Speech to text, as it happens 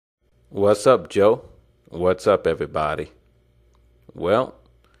What's up, Joe? What's up, everybody? Well,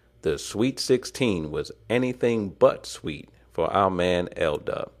 the Sweet 16 was anything but sweet for our man L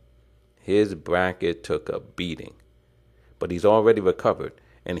Dub. His bracket took a beating, but he's already recovered,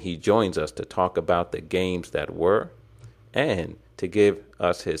 and he joins us to talk about the games that were and to give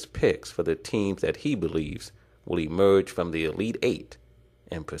us his picks for the teams that he believes will emerge from the Elite Eight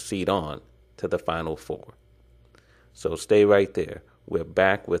and proceed on to the Final Four. So stay right there. We're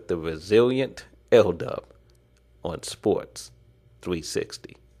back with the resilient L Dub on Sports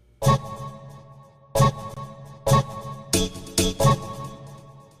 360.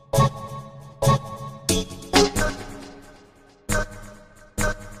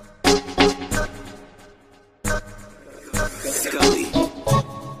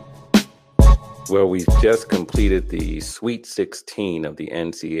 Well, we just completed the Sweet 16 of the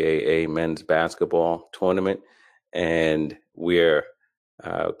NCAA men's basketball tournament, and we're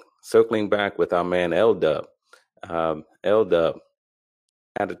circling back with our man L Dub. L Dub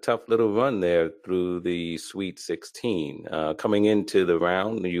had a tough little run there through the Sweet 16. Coming into the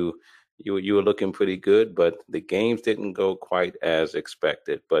round, you were looking pretty good, but the games didn't go quite as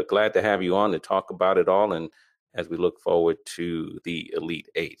expected. But glad to have you on to talk about it all, and as we look forward to the Elite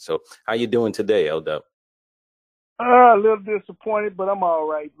Eight. So, how you doing today, L Dub? A little disappointed, but I'm all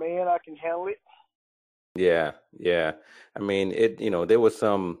right, man. I can handle it. Yeah, yeah. I mean, there was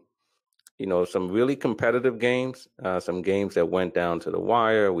some really competitive games, some games that went down to the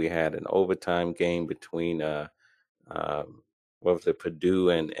wire. We had an overtime game between um, what was it, Purdue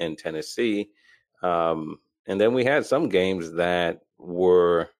and Tennessee. And then we had some games that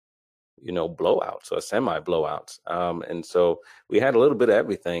were, blowouts or semi blowouts. And so we had a little bit of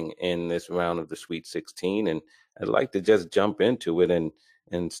everything in this round of the Sweet 16. And I'd like to just jump into it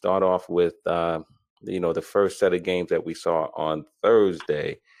and start off with, the first set of games that we saw on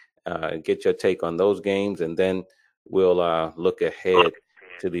Thursday. Get your take on those games, and then we'll look ahead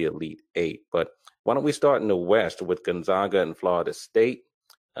to the Elite Eight. But why don't we start in the West with Gonzaga and Florida State?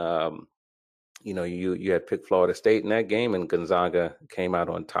 Um, you had picked Florida State in that game, and Gonzaga came out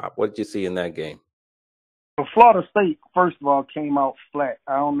on top. What did you see in that game? Well, Florida State, first of all, came out flat.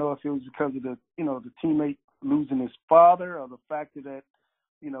 I don't know if it was because of the teammate losing his father or the fact that,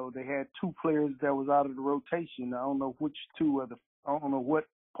 they had two players that was out of the rotation. I don't know which two are I don't know what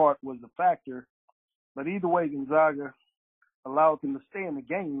part was the factor, but either way, Gonzaga allowed them to stay in the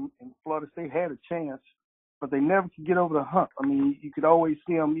game, and Florida State had a chance, but they never could get over the hump. I mean, you could always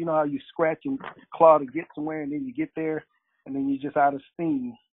see them, you know how you scratch and claw to get somewhere, and then you get there, and then you're just out of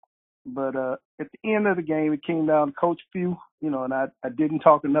steam. But at the end of the game, it came down to Coach Few, and I didn't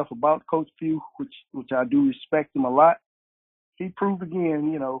talk enough about Coach Few, which I do respect him a lot. He proved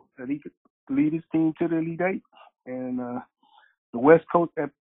again, that he could lead his team to the Elite Eight. And the West Coast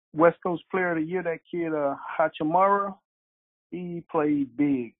Player of the Year, that kid Hachimura, he played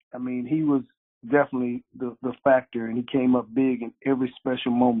big. I mean, he was definitely the factor, and he came up big in every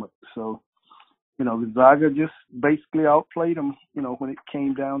special moment. So, Gonzaga just basically outplayed him, when it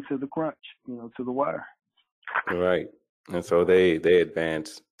came down to the crunch, to the wire. Right. And so they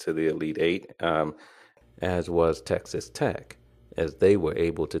advanced to the Elite Eight, as was Texas Tech, as they were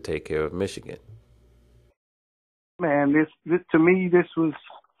able to take care of Michigan. Man, this to me, this was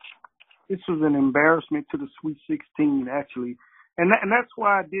an embarrassment to the Sweet 16, actually, and that's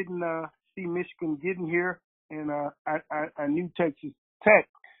why I didn't see Michigan getting here, and I knew Texas Tech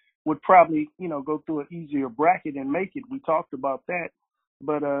would probably go through an easier bracket and make it. We talked about that,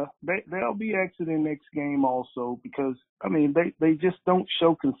 but they'll be exiting next game also because I mean they just don't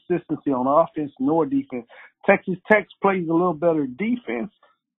show consistency on offense nor defense. Texas Tech plays a little better defense,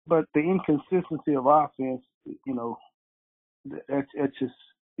 but the inconsistency of offense, that's just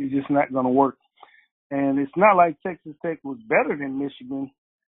it's just not going to work. And it's not like Texas Tech was better than Michigan.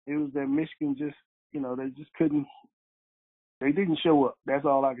 It was that Michigan just, they just couldn't. They didn't show up. That's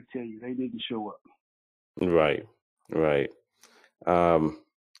all I could tell you. They didn't show up. Right, right.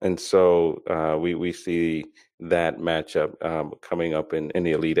 And so we see that matchup coming up in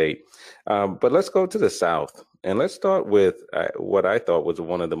the Elite Eight. But let's go to the South, and let's start with what I thought was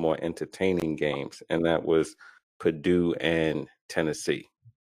one of the more entertaining games, and that was Purdue and Tennessee.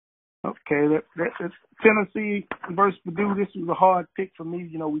 Okay, that's Tennessee versus Purdue. This was a hard pick for me.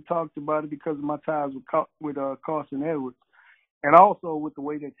 We talked about it because of my ties with Carson Edwards, and also with the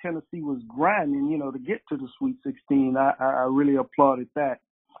way that Tennessee was grinding, to get to the Sweet 16. I really applauded that.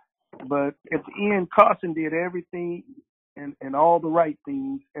 But at the end, Carson did everything and all the right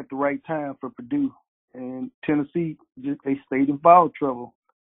things at the right time for Purdue. And Tennessee, they stayed in foul trouble.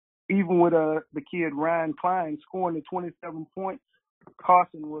 Even with the kid Ryan Klein scoring the 27 points,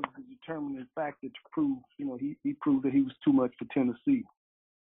 Carson was the determining factor to prove, he proved that he was too much for Tennessee.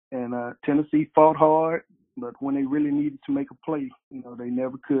 And Tennessee fought hard, but when they really needed to make a play, they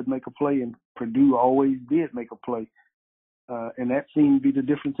never could make a play, and Purdue always did make a play. And that seemed to be the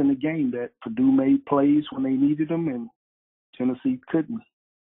difference in the game, that Purdue made plays when they needed them, and Tennessee couldn't.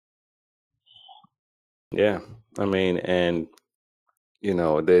 Yeah, I mean, and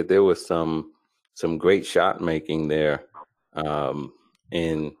there was some great shot making there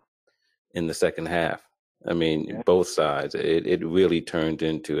in the second half. I mean, both sides. It really turned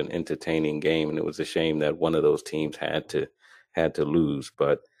into an entertaining game, and it was a shame that one of those teams had to lose.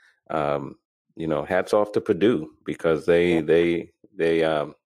 But hats off to Purdue, because they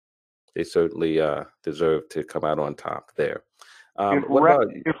certainly deserve to come out on top there. What about?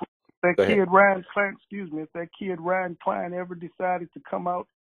 If that kid Ryan Klein ever decided to come out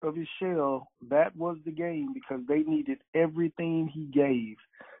of his shell, that was the game, because they needed everything he gave.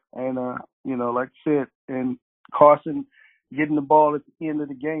 And like I said, and Carson getting the ball at the end of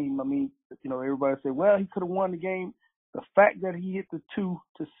the game. I mean, everybody said, well, he could have won the game. The fact that he hit the 2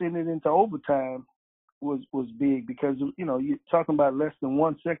 to send it into overtime was big, because you're talking about less than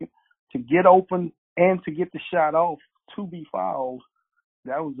 1 second to get open and to get the shot off to be fouled.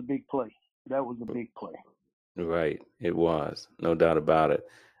 That was a big play. Right, it was, no doubt about it.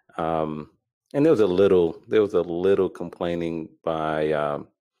 And there was a little complaining by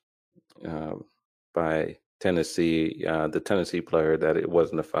Tennessee, the Tennessee player, that it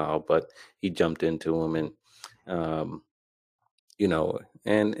wasn't a foul, but he jumped into him, and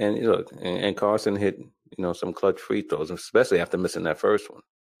and Carson hit some clutch free throws, especially after missing that first one.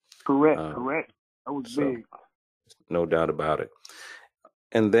 Correct. That was big. No doubt about it.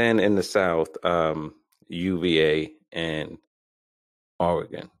 And then in the South, UVA and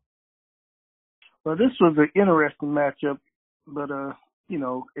Oregon. Well, this was an interesting matchup, but at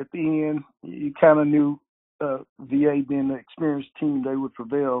the end, you kind of knew VA, being the experienced team, they would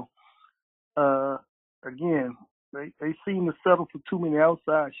prevail. Again, they seemed to settle for too many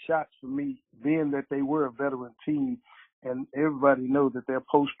outside shots for me, being that they were a veteran team, and everybody knows that their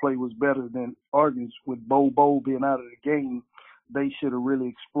post play was better than Oregon's. With Bo being out of the game, they should have really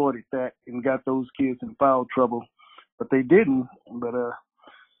exploited that and got those kids in foul trouble, but they didn't. But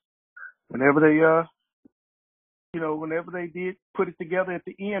whenever they did put it together at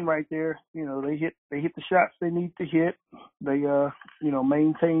the end right there, they hit the shots they need to hit. They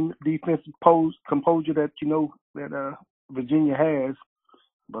maintain defensive composure that that Virginia has.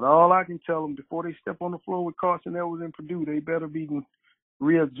 But all I can tell them, before they step on the floor with Carson Edwards in Purdue, they better be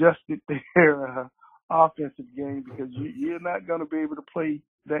readjusted their offensive game, because you're not going to be able to play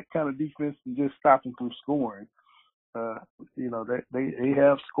that kind of defense and just stop them from scoring. They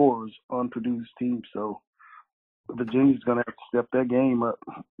have scorers on Purdue's team, so Virginia's going to have to step their game up.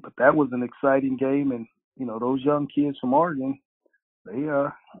 But that was an exciting game, and those young kids from Oregon, they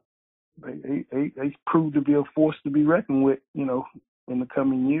proved to be a force to be reckoned with. In the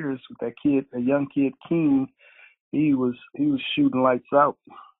coming years, with a young kid King, he was shooting lights out.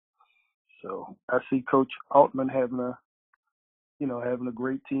 So I see Coach Altman having a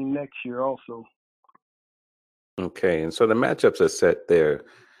great team next year also. Okay, and so the matchups are set there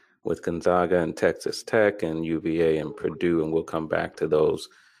with Gonzaga and Texas Tech, and UVA and Purdue, and we'll come back to those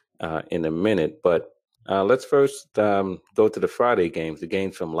in a minute. But let's first go to the Friday games, the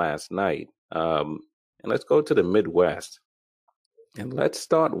games from last night. And let's go to the Midwest. And let's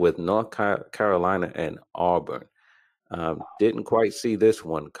start with North Carolina and Auburn. Didn't quite see this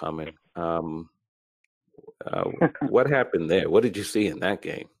one coming. What happened there? What did you see in that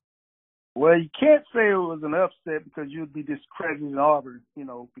game? Well, you can't say it was an upset, because you'd be discrediting Auburn,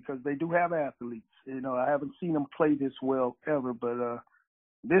 because they do have athletes. I haven't seen them play this well ever, but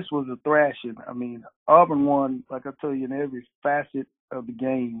this was a thrashing. I mean, Auburn won, like I tell you, in every facet of the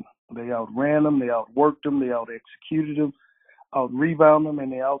game. They outran them, they outworked them, they out-executed them, out-rebounded them,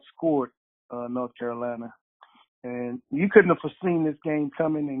 and they outscored North Carolina. And you couldn't have foreseen this game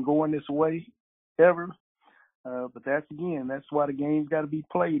coming and going this way ever. But that's why the game's got to be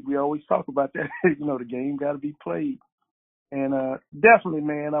played. We always talk about that. The game got to be played. And definitely,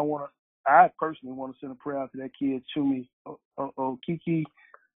 man, I personally want to send a prayer out to that kid, Chuma Okeke.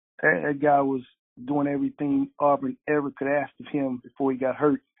 That guy was doing everything Auburn ever could ask of him before he got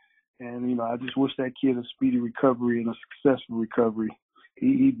hurt. And, I just wish that kid a speedy recovery and a successful recovery.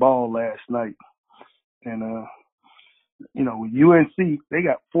 He balled last night. And, with UNC, they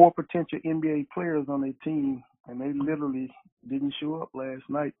got 4 potential NBA players on their team, and they literally didn't show up last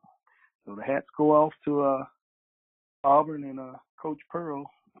night. So the hats go off to Auburn and Coach Pearl,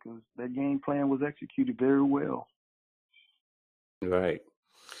 because their game plan was executed very well. Right.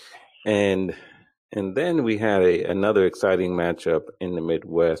 And then we had another exciting matchup in the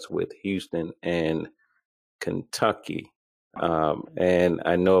Midwest with Houston and Kentucky. And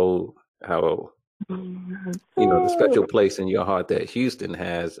I know how the special place in your heart that Houston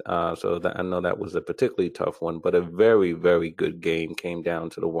has. So that I know that was a particularly tough one, but a very, very good game came down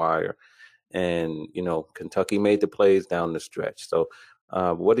to the wire. And Kentucky made the plays down the stretch. So,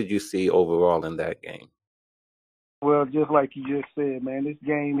 what did you see overall in that game? Well, just like you just said, man, this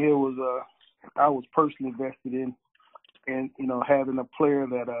game here was I was personally invested in, and having a player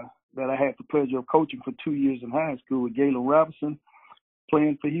that I had the pleasure of coaching for 2 years in high school with Galen Robinson,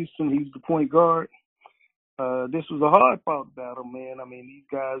 playing for Houston. He was the point guard. This was a hard-fought battle, man. I mean, these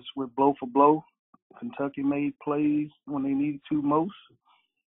guys went blow for blow. Kentucky made plays when they needed to most.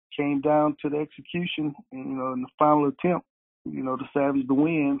 Came down to the execution, and, in the final attempt, to salvage the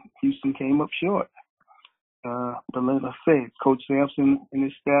win, Houston came up short. But like I said, Coach Sampson and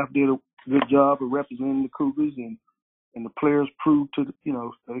his staff did a good job of representing the Cougars, and the players proved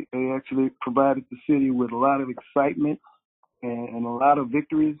they actually provided the city with a lot of excitement and a lot of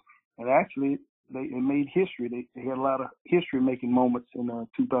victories. And actually, they made history. They had a lot of history-making moments in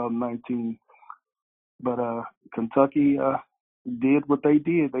 2019. But Kentucky did what they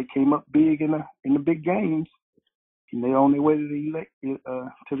did. They came up big in the big games, and they're on their way to the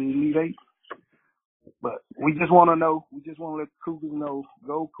Elite Eight. But we just want to know. We just want to let the Cougars know.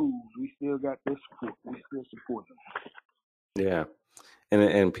 Go Cougs. We still got their support. We still support them. Yeah.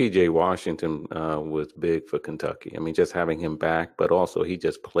 And PJ Washington was big for Kentucky. I mean, just having him back, but also he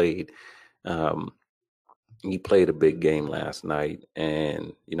just played. He played a big game last night,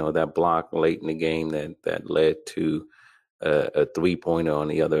 and that block late in the game that led to a 3-pointer on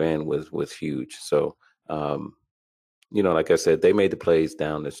the other end was huge. So, like I said, they made the plays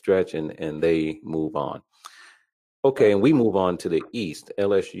down the stretch, and they move on. Okay, and we move on to the East,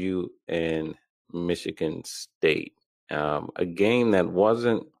 LSU and Michigan State. A game that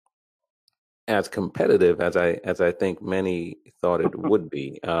wasn't as competitive as I think many thought it would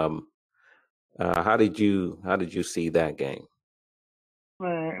be. How did you see that game?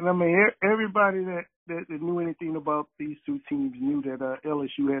 Man, I mean, everybody that knew anything about these two teams knew that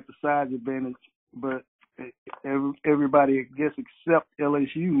LSU had the size advantage, but everybody, I guess, except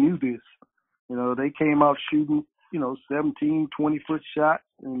LSU knew this. They came out shooting, 17, 20-foot shots,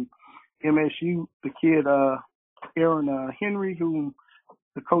 and MSU, the kid, Aaron Henry, whom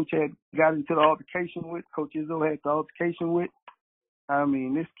the coach had got into the altercation with, Coach Izzo had the altercation with. I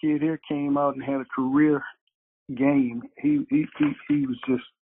mean, this kid here came out and had a career game. He was just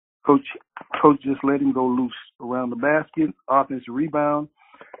coach just let him go loose around the basket, offensive rebound,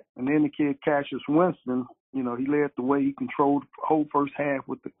 and then the kid Cassius Winston, he led the way. He controlled the whole first half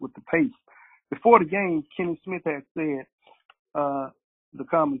with the pace. Before the game, Kenny Smith had said, the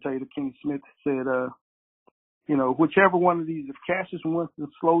commentator Kenny Smith said, whichever one of these, if Cassius Winston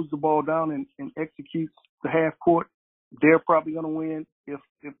slows the ball down and executes the half court, they're probably going to win. If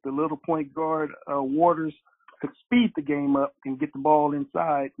the little point guard Waters could speed the game up and get the ball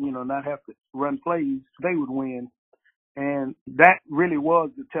inside, not have to run plays, they would win. And that really was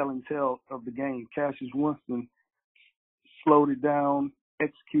the telling tale of the game. Cassius Winston slowed it down,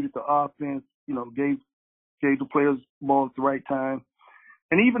 executed the offense, gave the players ball at the right time.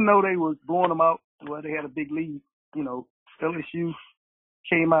 And even though they were blowing them out, they had a big lead, LSU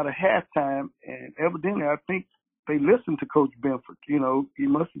came out of halftime, and evidently I think they listened to Coach Benford. He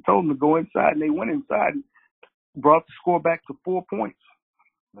must have told them to go inside, and they went inside and brought the score back to 4 points.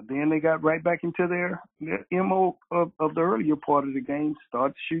 But then they got right back into their MO of the earlier part of the game,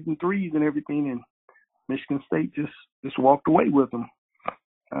 started shooting threes and everything, and Michigan State just walked away with them.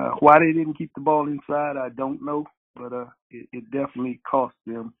 Why they didn't keep the ball inside, I don't know, but it definitely cost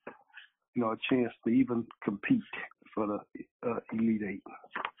them, a chance to even compete for the Elite Eight.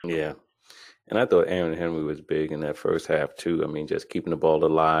 Yeah. And I thought Aaron Henry was big in that first half too. I mean, just keeping the ball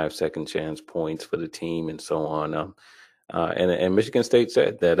alive, second chance points for the team, and so on. And Michigan State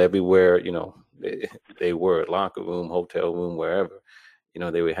said that everywhere, they were locker room, hotel room, wherever,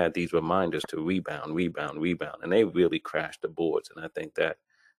 they had these reminders to rebound, and they really crashed the boards. And I think that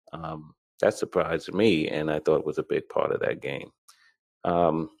that surprised me, and I thought it was a big part of that game.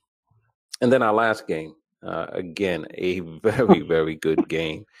 And then our last game, again, a very, very good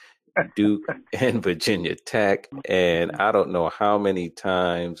game. Duke and Virginia Tech, and I don't know how many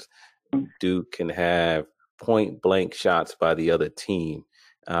times Duke can have point blank shots by the other team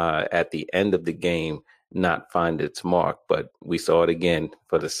at the end of the game not find its mark, but we saw it again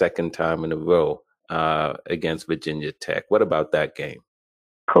for the second time in a row against Virginia Tech. What about that game?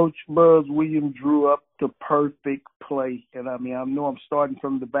 Coach Buzz Williams drew up the perfect play. And I mean, I know I'm starting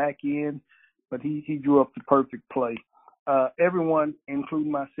from the back end, but he drew up the perfect play. Everyone,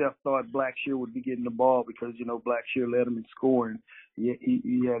 including myself, thought Blackshear would be getting the ball because, you know, Blackshear led him in scoring.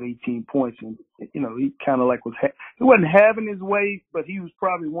 He had 18 points, and, you know, he kind of like he wasn't having his way, but he was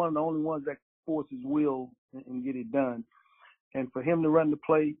probably one of the only ones that could force his will and get it done. And for him to run the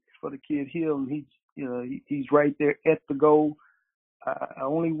play for the kid Hill, and he's right there at the goal. I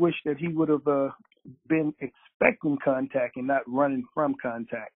only wish that he would have been expecting contact and not running from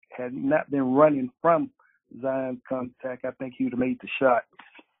contact. Had he not been running from Zion's contact, I think he would have made the shot.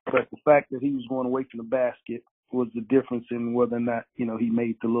 But the fact that he was going away from the basket was the difference in whether or not, you know, he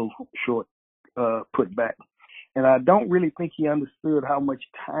made the little short putback. And I don't really think he understood how much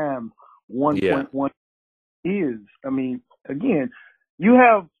time 1.1 is. I mean, again, you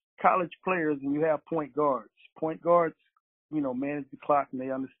have college players and you have point guards. Point guards, you know, manage the clock and they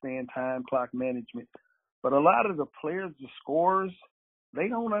understand time, clock management. But a lot of the players, the scorers, they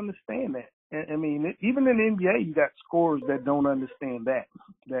don't understand that. I mean, even in the NBA, you got scorers that don't understand that.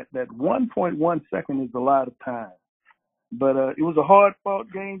 That 1.1 second is a lot of time. But it was a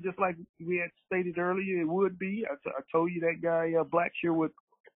hard-fought game, just like we had stated earlier it would be. I told you that guy Blackshear would,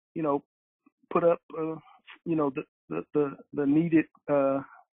 you know, put up, you know, the needed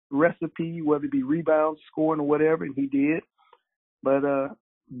recipe, whether it be rebounds, scoring, or whatever, and he did. But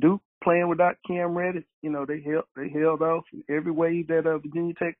Duke playing without Cam Reddish, you know, they held off every wave that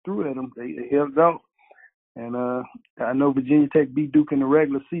Virginia Tech threw at them. They held off. And I know Virginia Tech beat Duke in the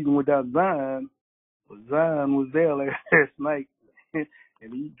regular season without Zion. But Zion was there last night, and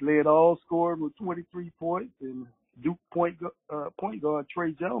he led all scored with 23 points. And Duke point guard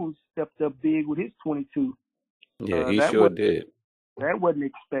Trey Jones stepped up big with his 22. Yeah, he sure did. That wasn't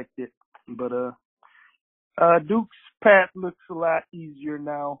expected, but Duke's path looks a lot easier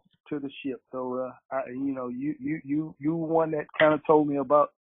now to the ship. So, you know, you one that kind of told me about,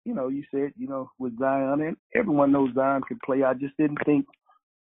 you know, you said, you know, with Zion, and everyone knows Zion could play. I just didn't think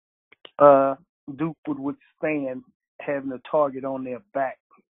Duke would withstand having a target on their back,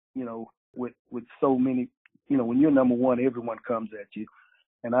 you know, with so many, you know, when you're number one, everyone comes at you.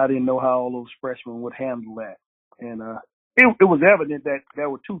 And I didn't know how all those freshmen would handle that. And it was evident that there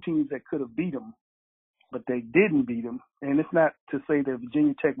were two teams that could have beat them, but they didn't beat them. And it's not to say that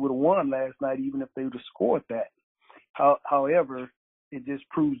Virginia Tech would have won last night, even if they would have scored that. However, it just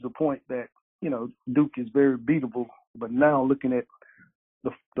proves the point that, you know, Duke is very beatable. But now looking at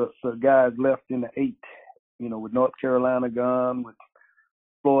the guys left in the 8, you know, with North Carolina gone, with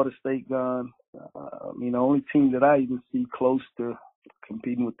Florida State gone, I mean, the only team that I even see close to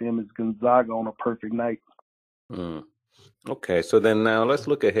competing with them is Gonzaga on a perfect night. Okay, so then now let's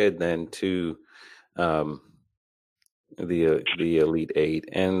look ahead then to the Elite 8,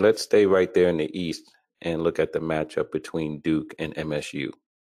 and let's stay right there in the East and look at the matchup between Duke and MSU.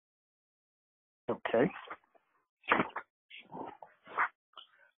 Okay.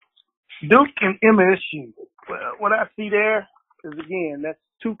 Duke and MSU. Well, what I see there is, again, that's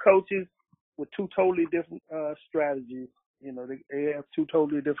two coaches with two totally different strategies. You know, they have two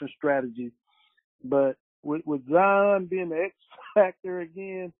totally different strategies. But with Zion being the X factor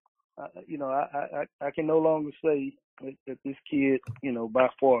again, you know, I can no longer say that this kid, you know, by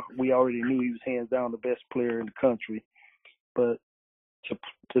far, we already knew he was hands down the best player in the country. But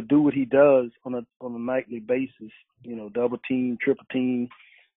to do what he does on a nightly basis, you know, double team, triple team,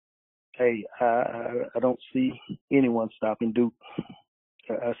 hey, I don't see anyone stopping Duke.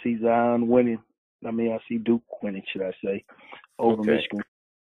 I see Zion winning. I mean, I see Duke winning, should I say, over Michigan.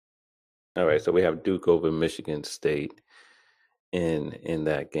 All right, so we have Duke over Michigan State in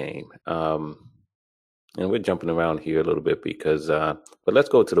that game. And we're jumping around here a little bit because, but let's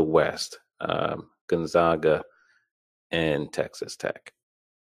go to the West. Gonzaga and Texas Tech.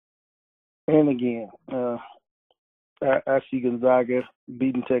 And again, I see Gonzaga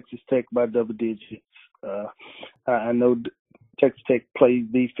beating Texas Tech by double digits. I know Texas Tech plays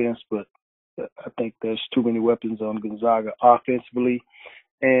defense, but I think there's too many weapons on Gonzaga offensively.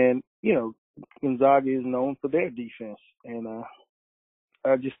 And, you know, Gonzaga is known for their defense. And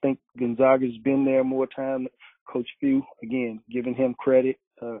I just think Gonzaga's been there more time. Coach Few, again, giving him credit.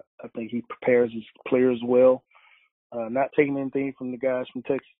 I think he prepares his players well. Not taking anything from the guys from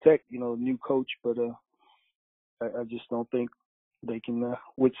Texas Tech, you know, new coach, but I just don't think they can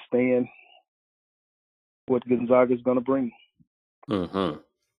withstand what Gonzaga's going to bring. Mm-hmm.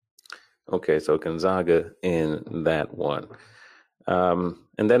 Okay, so Gonzaga in that one.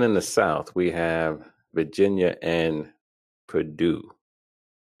 And then in the South, we have Virginia and Purdue.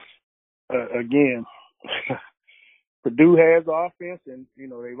 Again, Purdue has offense, and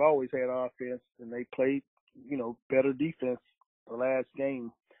they've always had offense, and they played better defense the last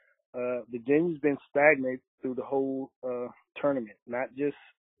game. Virginia's been stagnant through the whole tournament, not just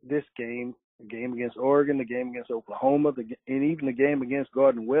this game, the game against Oregon, the game against Oklahoma, and even the game against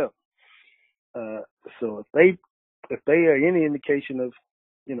Gardner Webb. So if they are any indication of,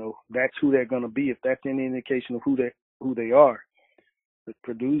 that's who they're going to be, if that's any indication of who they are, that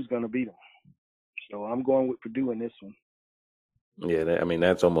Purdue's going to beat them. So I'm going with Purdue in this one. Yeah, I mean,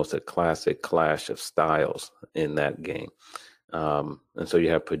 that's almost a classic clash of styles in that game. And so you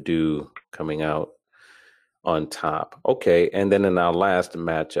have Purdue coming out on top. Okay, and then in our last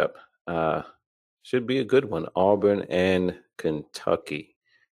matchup, should be a good one, Auburn and Kentucky.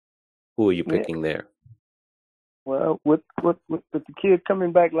 Who are you picking there? Well, with the kid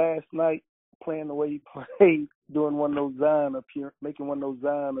coming back last night, playing the way he played, doing making one of those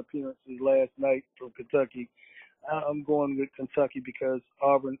Zion appearances last night for Kentucky, I'm going with Kentucky because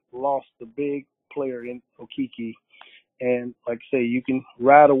Auburn lost a big player in Okeke. And like I say, you can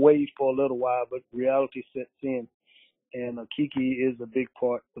ride a wave for a little while, but reality sets in. And Okeke is a big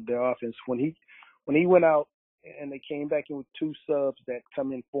part of their offense. When he went out and they came back in with two subs that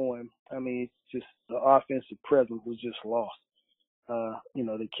come in for him, I mean, it's just the offensive presence was just lost.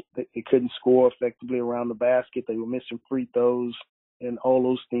 They couldn't score effectively around the basket. They were missing free throws, and all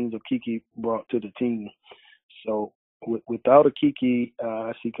those things Okeke brought to the team. So without Okeke,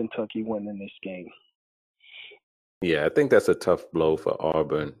 I see Kentucky winning this game. Yeah, I think that's a tough blow for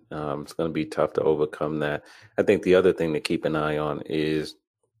Auburn. It's going to be tough to overcome that. I think the other thing to keep an eye on is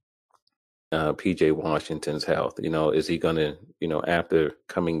PJ Washington's health. Is he going to, after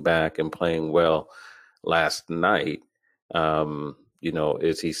coming back and playing well last night,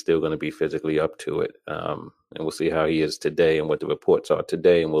 is he still going to be physically up to it? And we'll see how he is today and what the reports are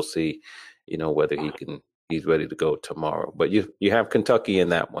today, and we'll see, whether he's ready to go tomorrow. But you have Kentucky in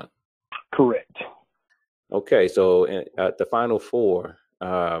that one. Correct. Okay, so at the Final Four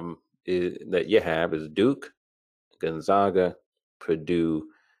that you have is Duke, Gonzaga, Purdue,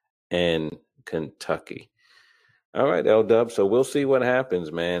 and Kentucky. All right, L-Dub. So we'll see what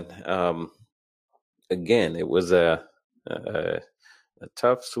happens, man. Again, it was a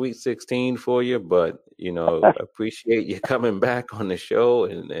tough Sweet 16 for you, but appreciate you coming back on the show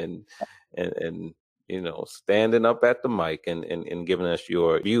and standing up at the mic and giving us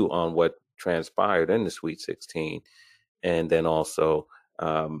your view on what transpired in the Sweet 16, and then also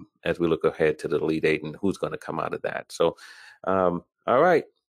as we look ahead to the Elite Eight and who's going to come out of that. So, all right.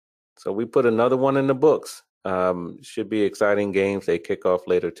 So we put another one in the books. Should be exciting games. They kick off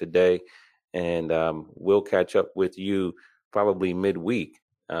later today, and we'll catch up with you probably midweek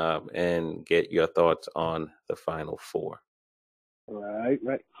and get your thoughts on the Final Four. Right.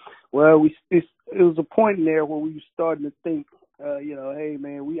 Well, it was a point in there where we were starting to think, hey,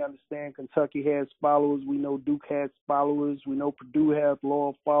 man, we understand Kentucky has followers. We know Duke has followers. We know Purdue has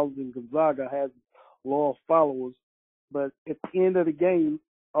loyal followers, and Gonzaga has loyal followers. But at the end of the game,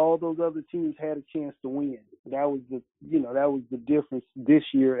 all those other teams had a chance to win. That was the difference this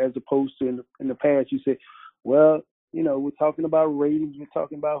year as opposed to in the past. You said, well, we're talking about ratings. We're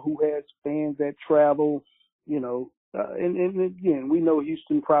talking about who has fans that travel, and again, we know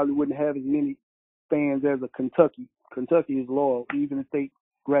Houston probably wouldn't have as many fans as a Kentucky. Kentucky is loyal. Even if they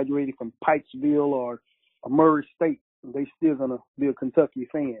graduated from Pikesville or Murray State, they still going to be a Kentucky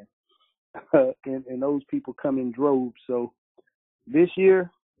fan. And those people come in droves. So this year,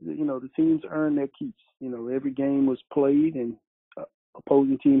 the teams earned their keeps. Every game was played and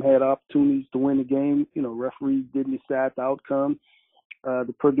opposing team had opportunities to win the game. Referees didn't decide the outcome.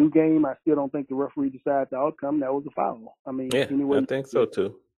 The Purdue game, I still don't think the referee decided the outcome. That was a foul. I mean, yeah, anyway, I think so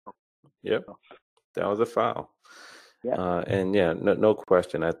too. Yep, that was a foul. Yeah. And yeah, no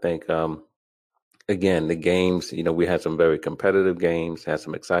question. I think, again, the games, we had some very competitive games, had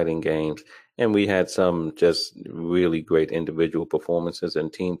some exciting games, and we had some just really great individual performances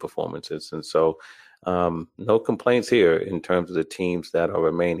and team performances. And so no complaints here in terms of the teams that are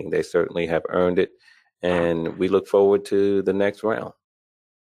remaining. They certainly have earned it. And we look forward to the next round.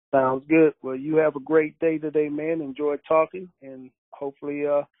 Sounds good. Well, you have a great day today, man. Enjoy talking, and hopefully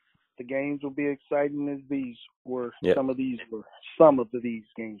the games will be exciting as these were. Yep. Some of these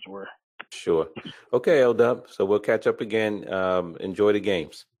games were. Sure. Okay, L-Dub. So we'll catch up again. Enjoy the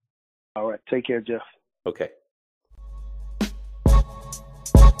games. All right. Take care, Jeff. Okay.